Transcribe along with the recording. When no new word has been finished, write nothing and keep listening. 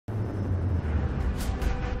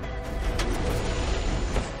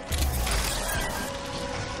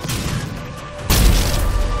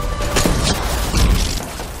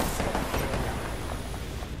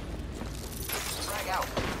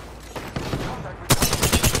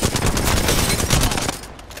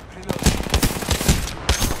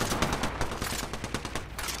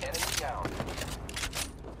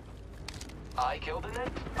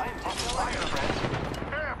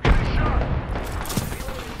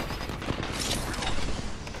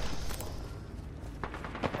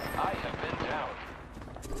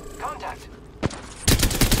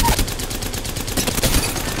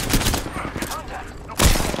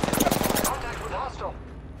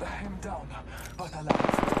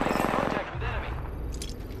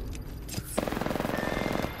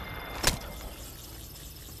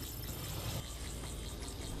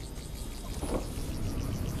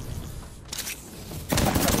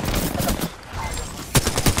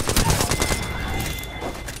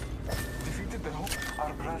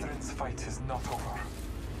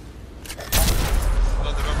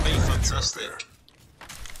Fantastic.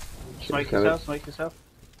 Smoke yourself, smoke yourself.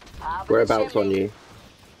 Whereabouts on you?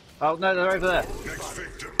 Oh no, they're over there. Next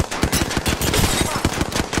victim.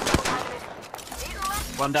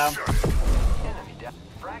 One down. Enemy down.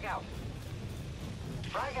 Frag out.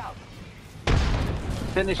 Frag out.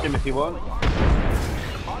 Finish him if you want.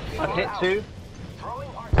 I've hit 2. Throwing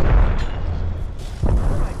artillery.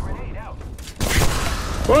 Thermite grenade out.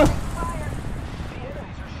 What? Fire. The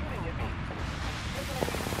enemies are shooting at me.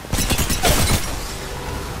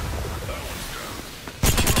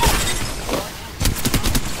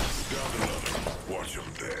 Down another. Watch them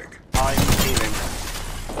dig. I'm healing.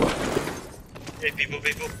 Hey, people.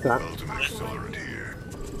 That. Ultimate accelerant here.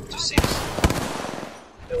 Just seems.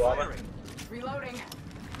 No armor. Reloading.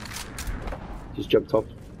 Just jumped off.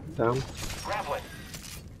 Down. Grappling.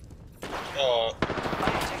 Oh, I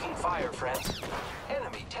am taking fire, friends.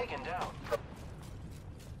 Enemy taken down.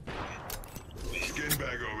 Skin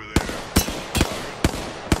bag over there.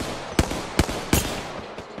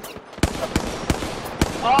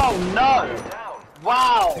 Oh no! Down.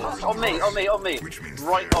 Wow! On me! Which means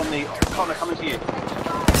Right on me. Connor, coming to you.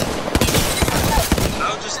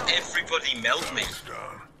 how does everybody melt me? It's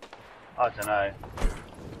done. I don't know.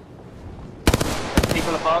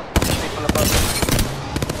 People above.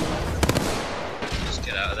 Just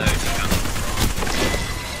get out of there if you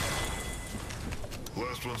can.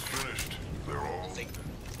 Last one's finished. They're all.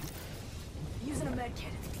 Using a med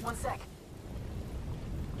kit. 1 sec.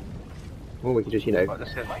 Or we could just, you know, Right,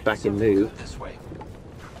 let's go. back and move. This way.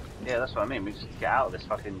 Yeah, that's what I mean. We just get out of this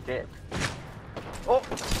fucking dip. Oh!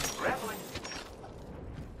 Grappling.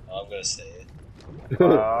 I'm gonna say it.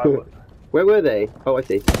 Where were they? Oh, I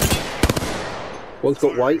see. One's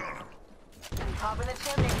got white. Top of the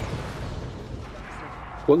chimney.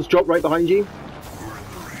 One's dropped right behind you. We're in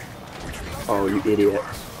the ring. Which means Oh, you idiot.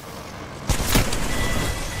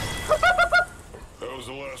 that was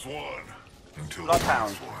the last one. Until the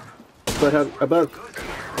Bloodhound. next one. But above.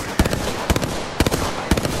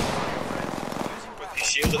 Broke your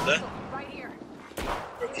shield up there. Right here.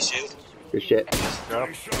 Broke your shield. Good shit. Drop.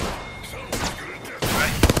 Nice shot. Someone's good at death.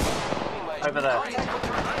 Right. Over there.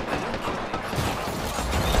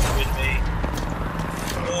 With me.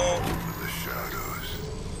 No. Over the shadows.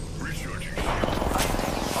 Recharging shield.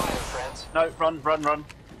 Fire, friends. No, run.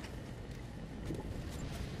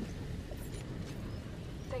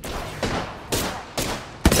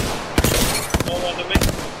 More under me.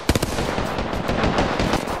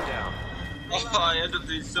 Oh, I ended up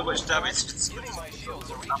doing so much damage. Giving my shields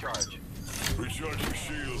a recharge. Recharging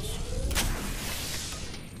shields.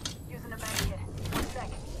 Using a med kit. 1 sec.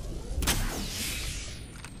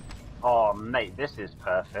 Oh, mate, this is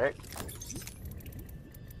perfect.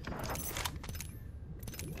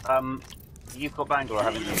 You've got Bangalore,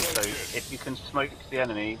 haven't you? So if you can smoke the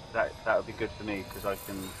enemy, that would be good for me because I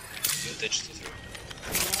can. You're digital through.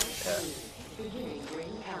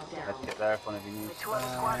 Let's get there if one of you needs. 2 other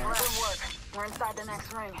squads left. Good work. We're inside the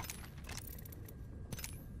next ring.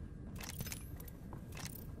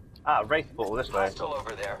 Ah, Wraith portal this way. Still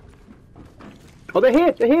over there. Oh, they're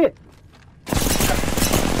here! They're here!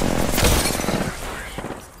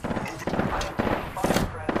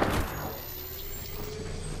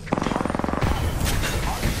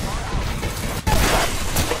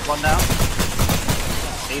 One down.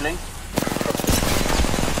 Healing.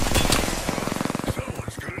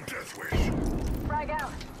 Someone's got a death wish. Frag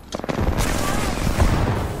out.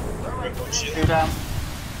 Broke one shield. 2 down.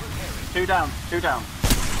 2 down. 2 down.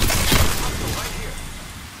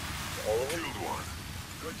 Killed one.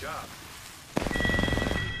 Good job.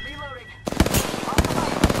 Reloading.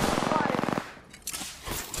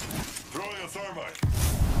 Throwing a thermite.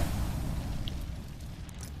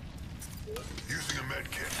 Using a med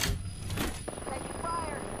kit. Taking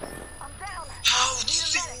fire. I'm down. How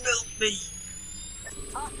did it melt me?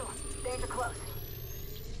 Hostile. Danger close.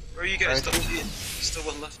 Where are you guys? Stop shooting. Still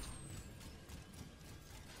one left.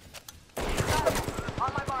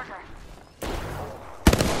 On my marker.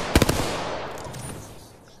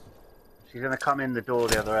 She's gonna come in the door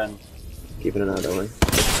the other end. Keeping an eye, don't we?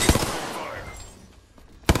 Fire.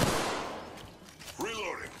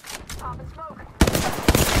 Reloading. Pop and smoke.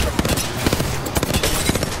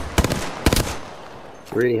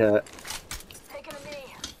 Really hurt. Taking a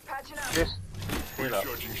knee. Patching up. Just heal up.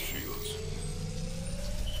 Recharging shields.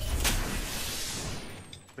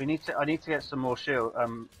 I need to get some more shield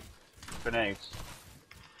grenades.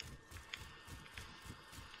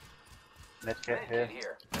 Let's get Med here. kit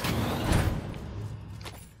here.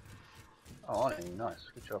 Oh, nice.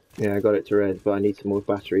 Good job. Yeah, I got it to red, but I need some more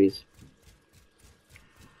batteries.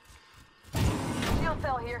 Shield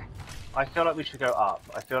cell here. I feel like we should go up.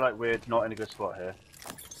 I feel like we're not in a good spot here.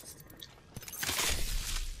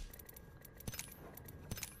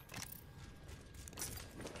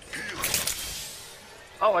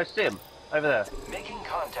 Oh, I see him. Over there. Making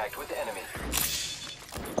contact with the enemy.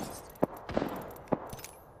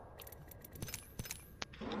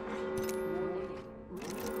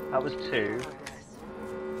 That was 2.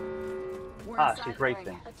 Ah, she's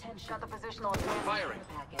racing. Got the positional Firing.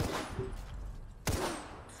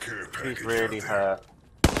 Care She's package really out there.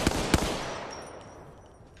 hurt.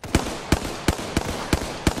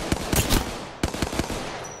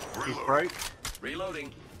 She's broke.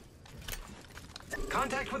 Reloading.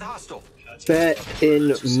 Contact with hostile. Bear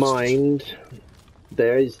in mind,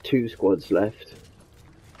 there is 2 squads left.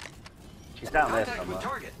 She's down there Contact with somewhere.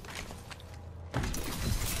 target.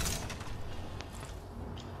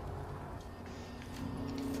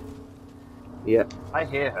 Yep, I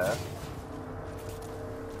hear her.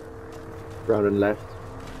 round and left.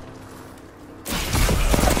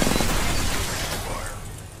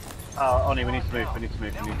 Oh, Oni, we need to move. We need to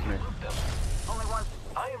move. We need to move. Only one.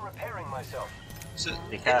 I am repairing myself. So, Be in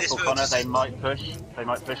this careful, world, Connor. does They it- might push. They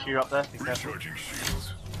might push you up there. Be careful. Recharging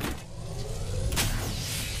shields.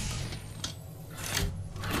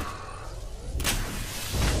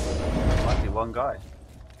 Might be one guy.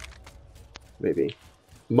 Maybe.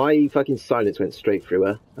 My fucking silence went straight through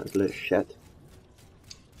her. That's a little shit.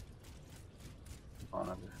 Oh,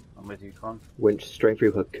 no, I'm with you, Con. Went straight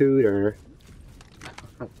through her cooter.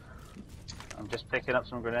 I'm just picking up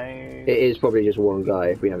some grenades. It is probably just one guy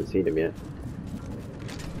if we haven't seen him yet.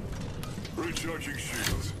 Recharging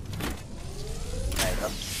shields. Hey,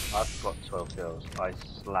 I've got 12 kills. I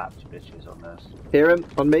slapped bitches on this. Hear him?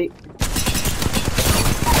 On me? Is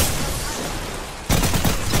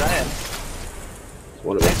that it? It's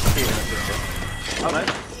one of them. Oh no.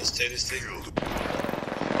 There's 2, there's 2. Is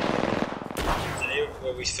that you,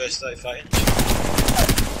 where we first started fighting?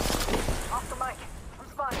 Off the mic. I'm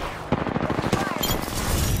spotting.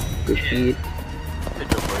 Good shit. Good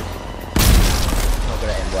job, boys. Not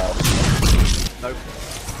gonna end well. Nope.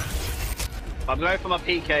 I'm going for my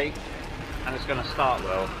PK, and it's going to start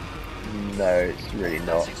well. No, it's really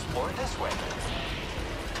not. Let's explore this way.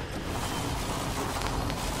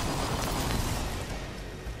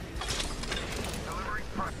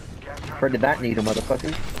 Threaded that needle,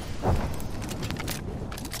 motherfuckers.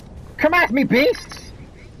 Come at me, beasts!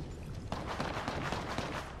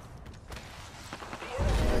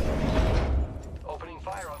 Opening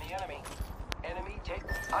fire on the enemy. Enemy take.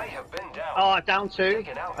 I have been down. Oh, down 2.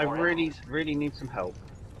 Taking out I more really, enemies. really need some help.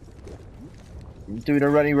 I'm doing a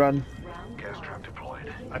runny run. Gas trap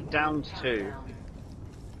deployed. I'm down 2.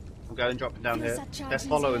 I'm going dropping down here. They're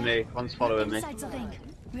following me. One's following me.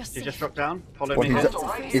 Did you just drop down? Follow What, me.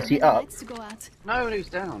 he's Here. Is he up? No, he's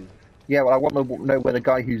down. Yeah, well, I want to know where the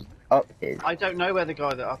guy who's up is. I don't know where the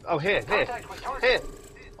guy that. Oh, here. Contact with target. Here.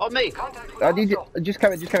 On me. Contact with I need you. hostile. Just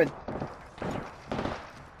come in, just come in.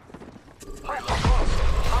 Hostile close.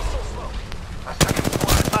 Hostile smoke. A second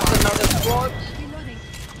squad. That's another squad. Reloading.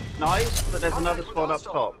 Nice, but there's another squad up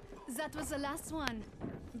top. That was the last one.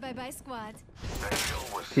 Bye bye, squad.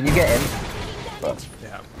 Can you get him?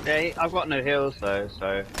 Yeah, I've got no heals though,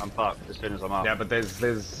 so I'm fucked as soon as I'm up. Yeah, but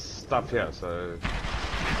there's stuff here, so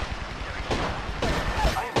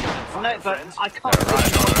No, but I can't.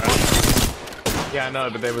 yeah, no,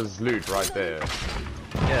 but there was loot right there.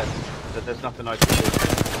 Yeah, but there's nothing I can do.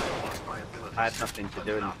 I had nothing to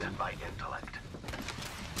do anything.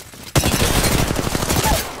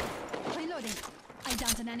 Reloading. I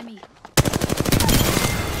downed an enemy.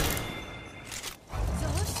 The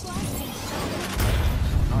whole squad is shot.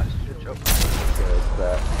 Nice, good job. There's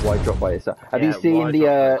the wide drop by yourself. Have you Yeah, seen wide the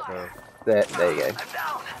drop by yourself. there you go.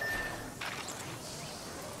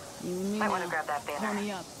 Might want to grab that banner.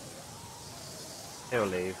 Pony up. He'll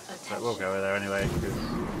leave, but we'll go there anyway.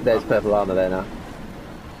 'Cause There's purple armor there now.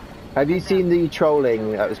 Have you seen the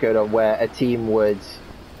trolling that was going on where a team would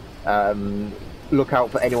look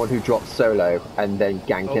out for anyone who drops solo and then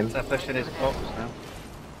gank oh, him? they're pushing his box now.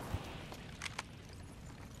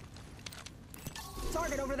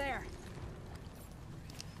 Target over there.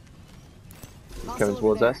 Coming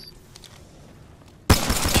towards us.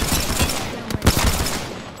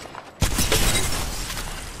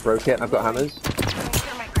 Broke it, I've got hammers.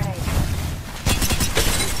 Thermite grenade.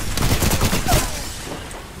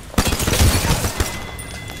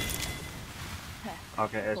 I'll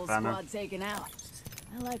get his Whole banner. squad taken out.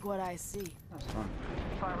 I like what I see. That's fine.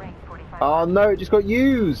 Far range 45. Oh no, it just got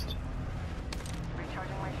used!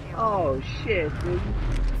 Recharging my shield. Oh shit, dude.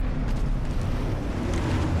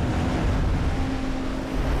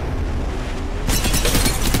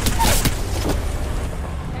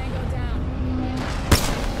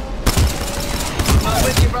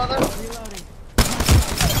 brother! Reloading.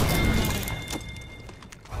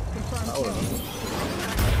 Confirmed kill.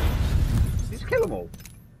 Did you just kill them all?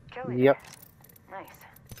 Kill leader. Yep. Nice.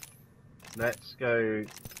 Let's go.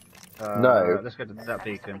 No. Let's go to that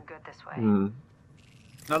Something beacon. good this way. Hmm.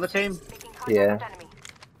 Another team? Making contact Yeah. with enemy.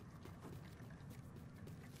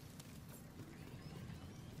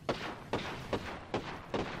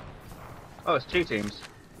 Oh, it's 2 teams.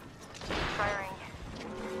 Firing.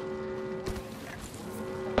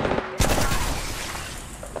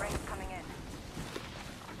 Rain coming in.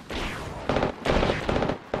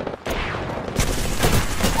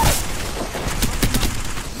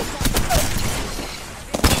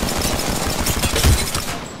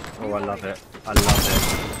 Oh, I love it. I love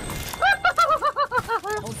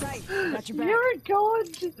Hold tight. Got your back. You're a god!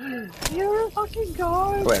 You're a fucking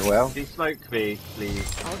god! Went well. Can you smoke me,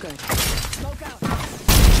 please? All good. Smoke out.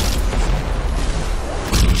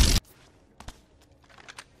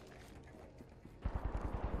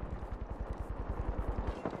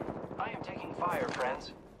 I am taking fire,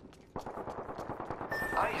 friends.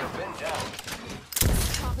 I have been down.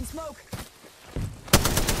 Popping smoke.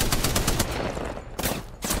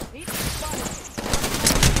 Eat spotted.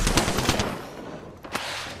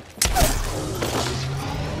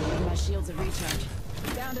 My shields are recharged.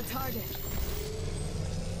 Down to target.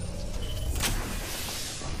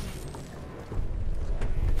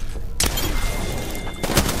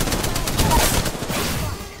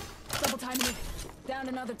 Double timing it. Down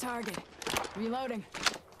another target. Reloading.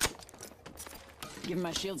 Giving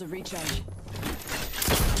my shields a recharge.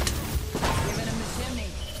 Giving him the chimney.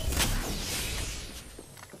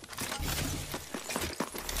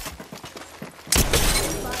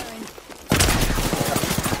 Firing.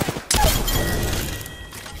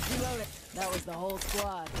 Reload it. That was the whole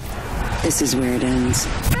squad. This is where it ends.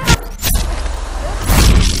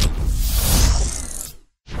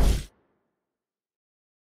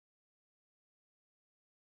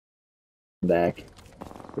 Back.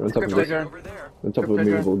 We're on top of Crypto this. drone. Over there. On top of a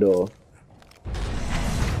Crypto movable door.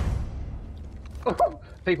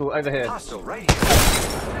 People over here. Hostile right here.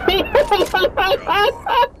 Hostile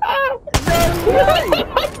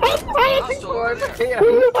over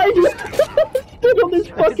there. I just stood on this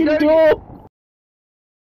fucking door!